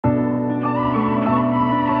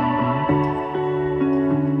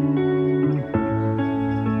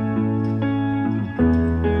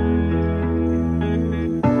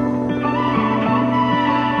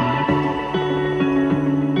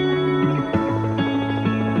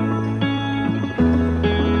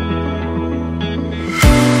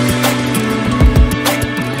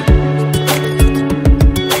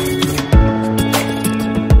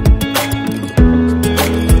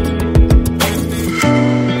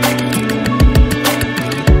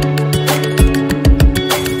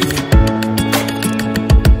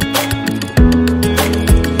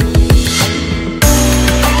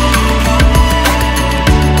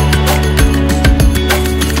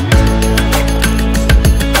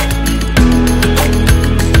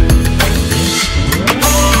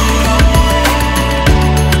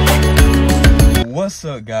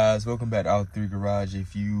up, guys? Welcome back to EP.3 Garage.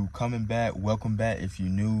 If you coming back, welcome back. If you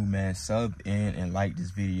new, man, sub in and like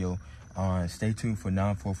this video. Stay tuned for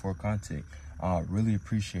 944 content. Really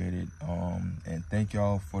appreciate it. And thank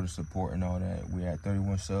y'all for the support and all that. We're at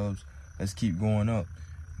 31 subs. Let's keep going up.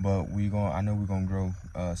 But I know we're gonna grow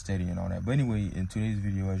steady and all that. But anyway, in today's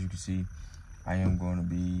video, as you can see, I am going to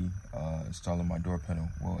be installing my door panel.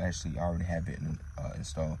 Well, actually, I already have it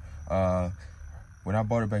installed. When I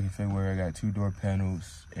bought it back in February, I got 2 door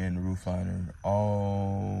panels and the roof liner.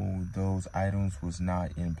 All those items was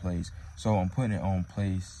not in place. So I'm putting it on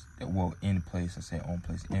place, well, in place. I say on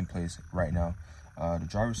place, in place right now. The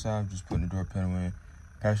driver's side, I'm just putting the door panel in.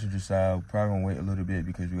 Passenger side, we're probably gonna wait a little bit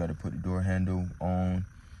because we got to put the door handle on.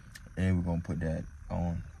 And we're gonna put that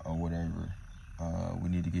on or whatever. We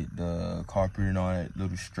need to get the carpet and all that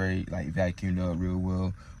little straight, like vacuumed up real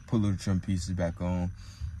well. Put little trim pieces back on.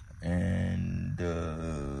 And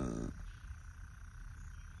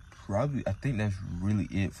probably, I think that's really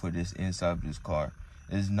it for this inside of this car.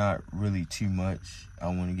 It's not really too much. I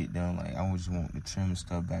want to get down, like, I just want the trim and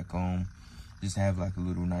stuff back on. Just have like a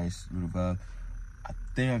little nice little vibe. I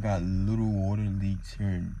think I got little water leaks here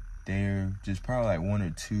and there. Just probably like 1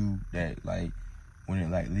 or 2 that, like, when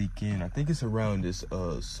it like leak in. I think it's around this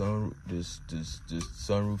this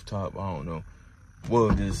sunroof top. I don't know. Well,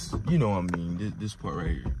 this, you know what I mean, this part right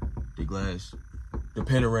here, the glass, the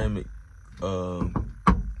panoramic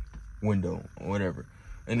window or whatever.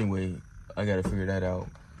 Anyway, I gotta figure that out.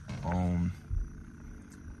 And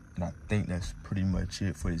I think that's pretty much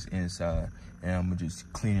it for this inside. And I'm gonna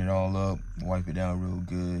just clean it all up, wipe it down real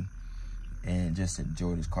good, and just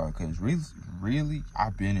enjoy this car. Cause really,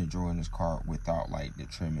 I've been enjoying this car without like the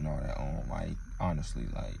trim and all that on. Like, honestly,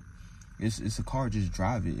 like, it's a car, just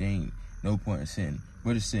drive it. It ain't no point in sitting,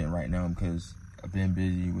 but it's sitting right now because I've been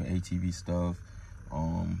busy with ATV stuff.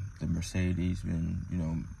 The Mercedes, been, you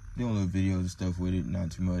know, doing little videos and stuff with it,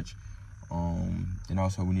 not too much. And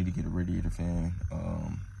also we need to get a radiator fan,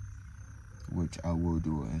 which I will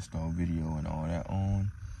do an install video and all that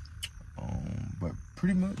on. But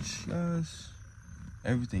pretty much, guys,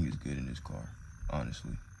 everything is good in this car.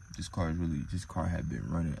 Honestly, this car had been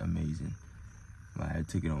running amazing. Like, I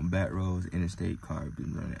took it on back roads, interstate, car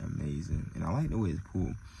been running amazing. And I like the way it's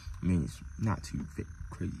pulled. I mean, it's not too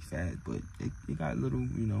crazy fast, but it got little,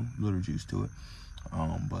 you know, little juice to it.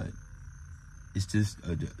 But it's just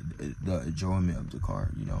the enjoyment of the car,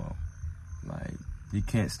 you know. Like, you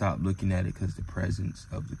can't stop looking at it because the presence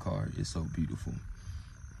of the car is so beautiful.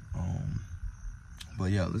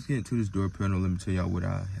 But yeah, let's get into this door panel. Let me tell y'all what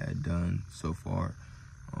I had done so far.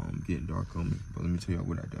 Getting dark on me, but let me tell y'all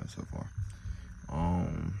what I've done so far.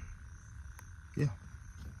 Yeah,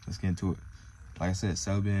 let's get into it. Like I said,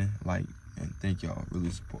 sub in, like, and thank y'all. Really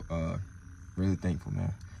support, really thankful,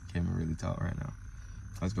 man. Can't even really talk right now.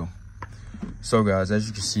 Let's go. So guys, as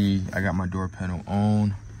you can see, I got my door panel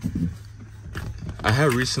on. I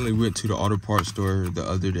had recently went to the auto parts store the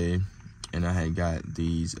other day, and I had got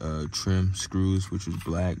these trim screws, which was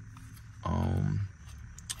black.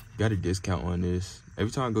 Got a discount on this.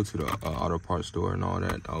 Every time I go to the auto parts store and all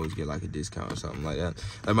that, I always get like a discount or something like that.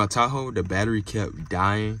 Like my Tahoe, the battery kept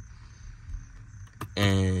dying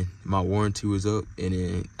and my warranty was up, and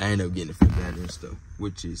then I ended up getting a free battery and stuff,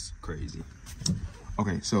 which is crazy.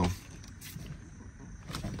 Okay, so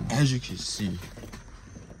as you can see,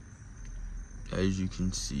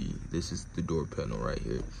 this is the door panel right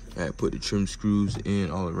here. I had put the trim screws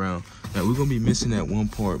in all around. Now we're gonna be missing that one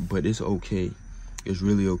part, but it's okay. It's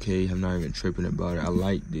really okay. I'm not even tripping about it. I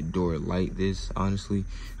like the door like this, honestly.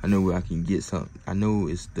 I know I can get something. I know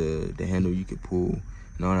it's the handle you can pull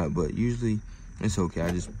and all that, but usually it's okay.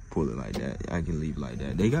 I just pull it like that. I can leave like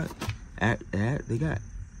that. They got I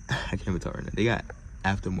can't even talk right now. They got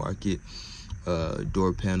aftermarket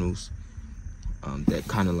door panels that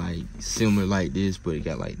kind of like similar like this, but it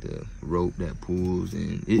got like the rope that pulls,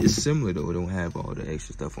 and it's similar though. It don't have all the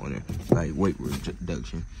extra stuff on there, like weight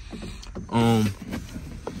reduction.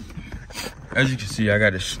 As you can see, I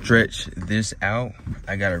gotta stretch this out.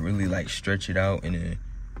 I gotta really like stretch it out and then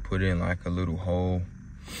put in like a little hole,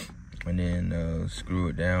 and then screw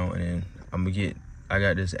it down. And then I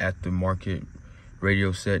got this aftermarket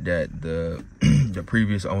radio set that the the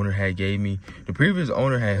previous owner had gave me. The previous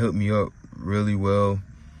owner had hooked me up really well,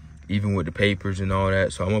 even with the papers and all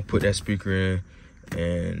that. So I'm gonna put that speaker in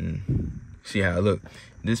and see how it look.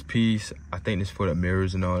 This piece, I think it's for the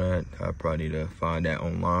mirrors and all that. I probably need to find that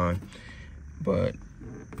online. But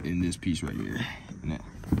in this piece right here,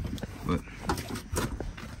 but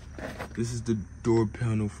this is the door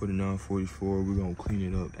panel for the 944. We're gonna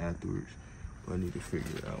clean it up afterwards. But I need to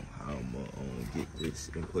figure out how I'm gonna get this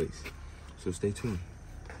in place. So stay tuned.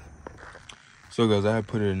 So guys, I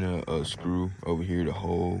put in a screw over here to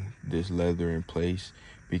hold this leather in place,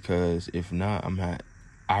 because if not,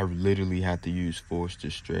 I literally have to use force to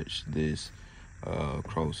stretch this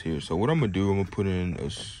across here. So what I'm gonna do, I'm gonna put in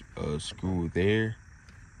a screw there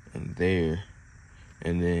and there,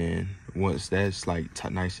 and then once that's like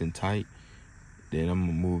nice and tight, then I'm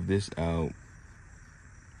gonna move this out,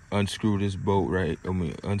 unscrew this bolt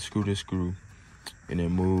unscrew this screw, and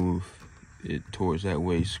then move it towards that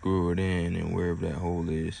way, screw it in, and wherever that hole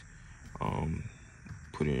is,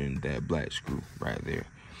 put in that black screw right there.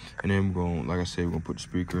 And then we're gonna, like I said, we're gonna put the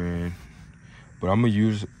speaker in, but I'm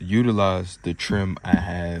gonna utilize the trim I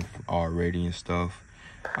have already and stuff.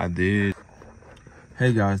 I did.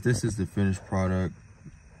 Hey guys, this is the finished product.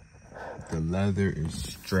 The leather is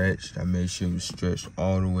stretched. I made sure it was stretched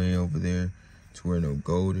all the way over there to where no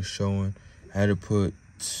gold is showing. I had to put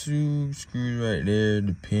 2 screws right there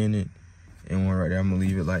to pin it, and one right there. I'm gonna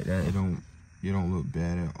leave it like that. It don't look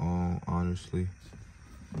bad at all, honestly.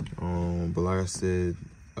 But like I said,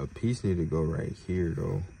 a piece need to go right here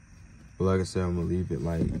though. But like I said, I'm gonna leave it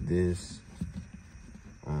like this.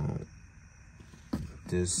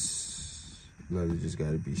 This leather just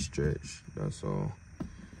gotta be stretched, that's all.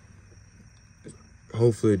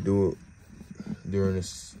 Hopefully do it during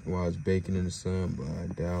this while it's baking in the sun, but I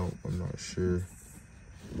doubt, I'm not sure.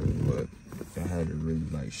 But I had to really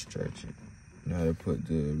like stretch it. And I had to put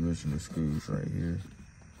the original screws right here.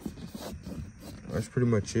 That's pretty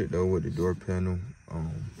much it though with the door panel.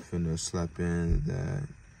 Finna slap in that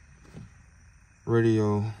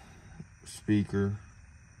radio speaker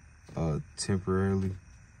temporarily.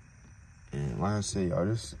 And like I say, y'all,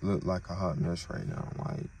 this look like a hot mess right now.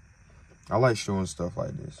 Like, I like showing stuff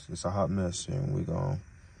like this. It's a hot mess, and we gonna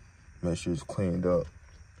make sure it's cleaned up.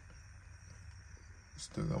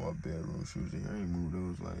 Still got my bedroom shoes in here. I ain't moved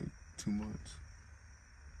those like 2 months.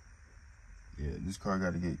 Yeah, this car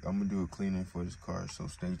gotta get, I'm gonna do a cleaning for this car, so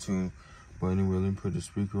stay tuned. But anyway, let me put the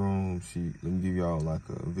speaker on. Let me give y'all like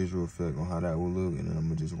a visual effect on how that will look, and then I'm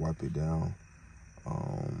gonna just wipe it down.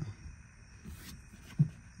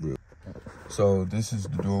 So this is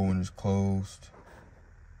the door when it's closed.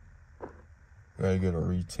 Gotta get a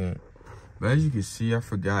retint. But as you can see, I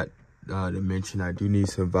forgot to mention I do need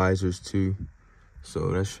some visors too. So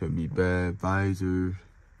that shouldn't be bad. Visor,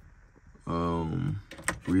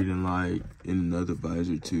 reading light, and another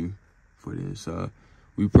visor too for the inside.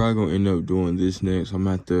 We probably gonna end up doing this next. I'm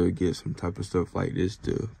gonna have to get some type of stuff like this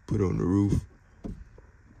to put on the roof.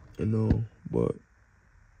 But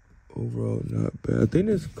overall not bad. I think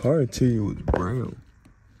this car interior was brown.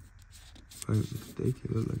 If I'm not mistaken,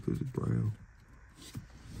 it looked like it was brown.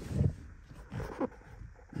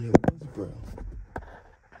 Yeah, it was brown.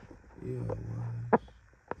 Yeah, it was.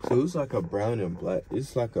 So it was like a brown and black.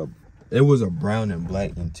 It was a brown and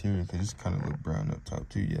black interior, because it's kind of look brown up top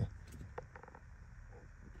too, yeah.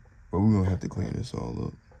 But we're gonna have to clean this all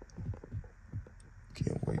up.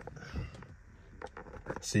 Can't wait.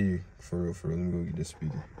 See you, for real. Let me go get this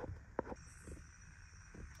speaker.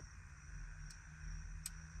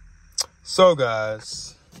 So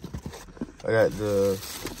guys, I got the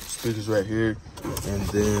speakers right here, and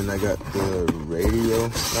then I got the radio.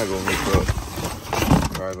 Not gonna hook up.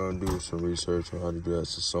 Probably gonna do some research on how to do that.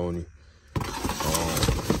 It's a Sony.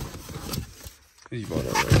 Right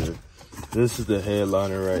here. This is the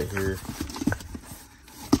headliner right here.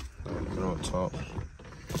 Put it on top.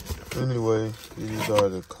 Anyway, these are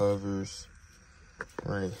the covers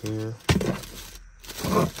right here. I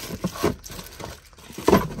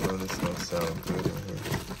know this don't sound good in here.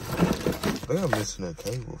 I think I'm missing a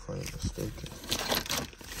cable if I ain't mistaken.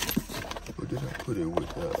 Or did I put it with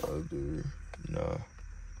the other? Nah,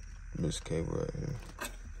 missed cable right here.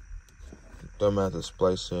 I'm gonna have to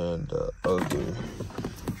splice in the other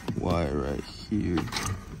wire right here.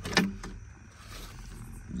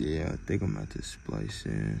 Yeah, I think I'm gonna have to splice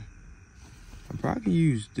in. I probably can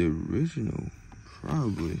use the original,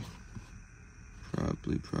 probably.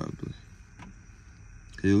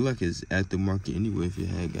 It look like it's at the market anyway if it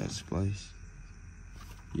had got spliced.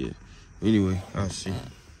 Yeah. Anyway, I'll see.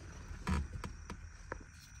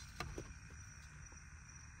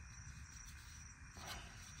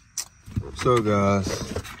 So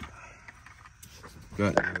guys,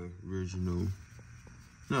 got the original,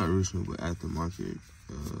 not original, but aftermarket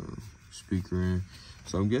speaker in.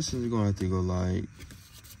 So I'm guessing it's gonna have to go like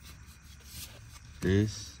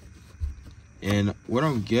this. And what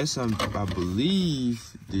I'm guessing, I believe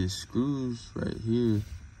the screws right here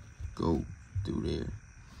go through there.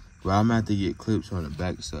 But I'm gonna have to get clips on the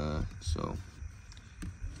back side. So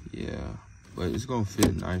yeah, but it's gonna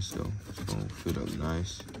fit nice though. It's gonna fit up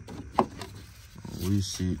nice. We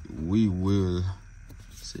will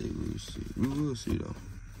see though.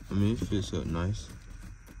 I mean, it fits up nice.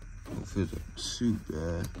 It fits up too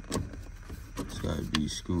bad. It's gotta be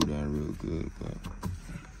screwed down real good, but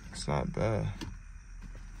it's not bad.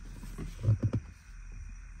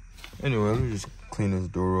 Anyway, let me just clean this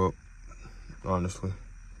door up, honestly.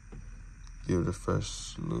 Give it a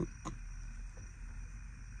fresh look.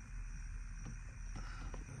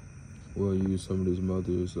 We'll use some of this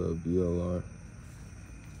mother's BLR.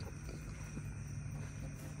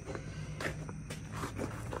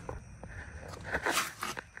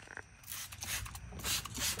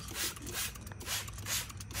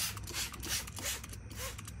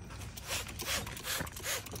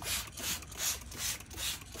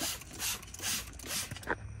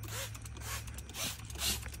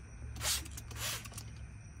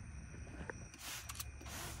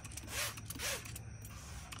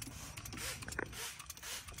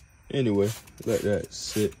 Anyway, let that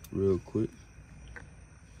sit real quick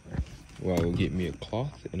while I will get me a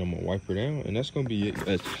cloth and I'm gonna wipe her down, and that's gonna be it.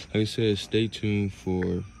 Like I said, stay tuned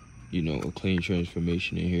for, you know, a clean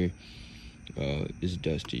transformation in here. It's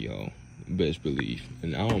dusty, y'all, best believe,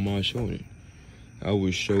 and I don't mind showing it. I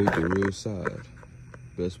will show the real side,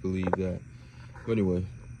 best believe that. But anyway,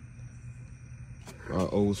 our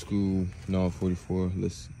old school 944,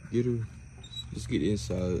 let's get the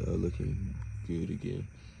inside looking good again.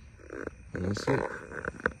 And that's it.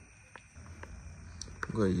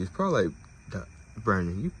 Okay, it's probably like,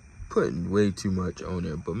 Brandon, you putting way too much on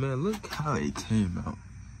there, but man, look how it came out.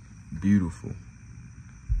 Beautiful.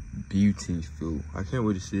 Beautiful. I can't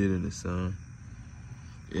wait to see it in the sun.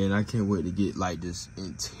 And I can't wait to get like this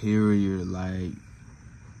interior, like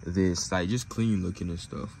this, like just clean looking and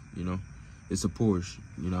stuff, you know? It's a Porsche,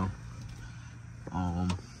 you know?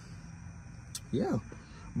 Yeah.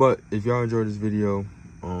 But if y'all enjoyed this video,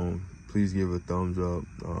 please give a thumbs up.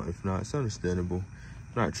 If not, it's understandable.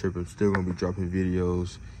 I'm not tripping. I'm still gonna be dropping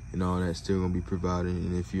videos and all that. Still gonna be providing.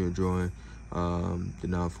 And if you're enjoying the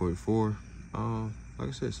 944, like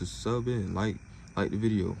I said, it's a sub in, like the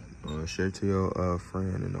video, share it to your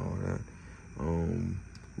friend and all that.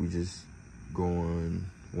 We just going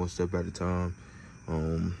one step at a time.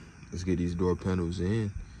 Let's get these door panels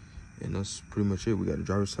in, and that's pretty much it. We got the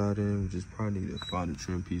driver's side in. We just probably need to find a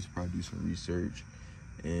trim piece, probably do some research,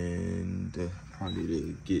 and probably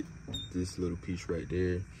to get this little piece right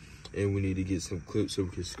there. And we need to get some clips so we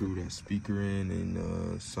can screw that speaker in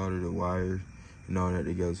and solder the wire and all that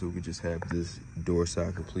together, so we could just have this door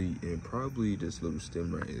side complete, and probably this little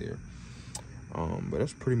stem right there. But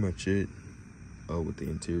that's pretty much it with the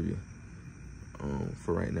interior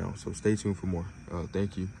for right now. So stay tuned for more.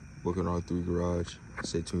 Thank you. Working on R3 Garage.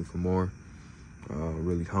 Stay tuned for more.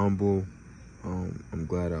 Really humble. I'm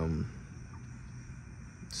glad I'm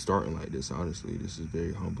starting like this, honestly. This is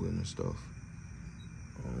very humbling and stuff.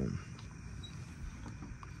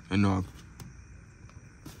 I know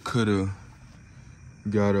I could have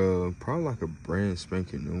got probably like a brand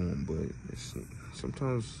spanking new one, but it's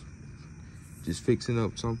sometimes just fixing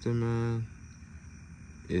up something, man,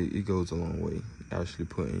 it goes a long way. Actually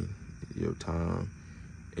putting your time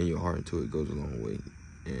and your heart into it goes a long way.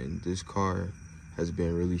 And this car has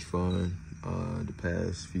been really fun. The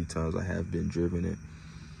past few times I have been driven it,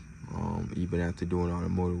 even after doing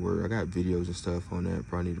automotive work. I got videos and stuff on that.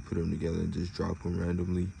 Probably need to put them together and just drop them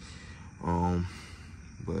randomly.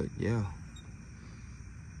 But yeah,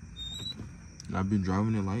 and I've been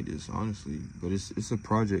driving it like this, honestly. But it's a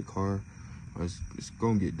project car. It's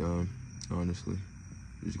gonna get done, honestly.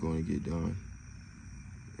 It's gonna get done,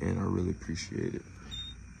 and I really appreciate it.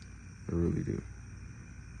 I really do.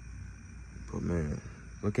 But man,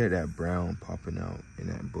 look at that brown popping out in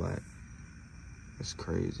that black. That's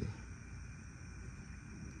crazy.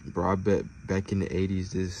 Bro, I bet back in the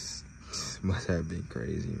 80s, this must have been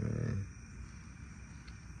crazy, man.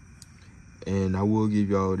 And I will give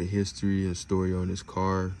y'all the history and story on this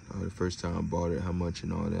car. The first time I bought it, how much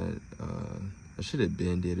and all that. I should have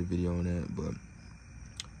been did a video on that, but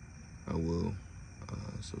I will.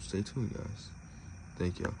 So stay tuned, guys.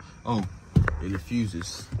 Thank y'all. Oh, and the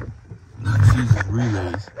fuses. Not fuses,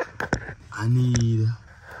 relays. I need,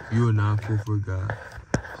 if you're a 944 guy,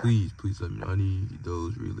 please let me know. I need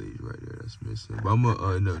those relays right there that's missing. But I'm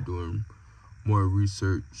gonna end up doing more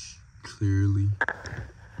research clearly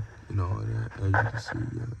and all that. As you can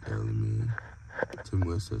see, element to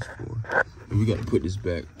SS4. And we gotta put this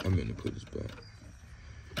back. I'm gonna put this back.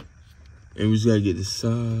 And we just gotta get the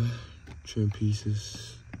side trim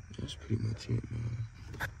pieces. That's pretty much it, man.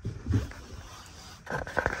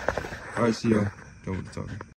 All right, see y'all. Done with the talking.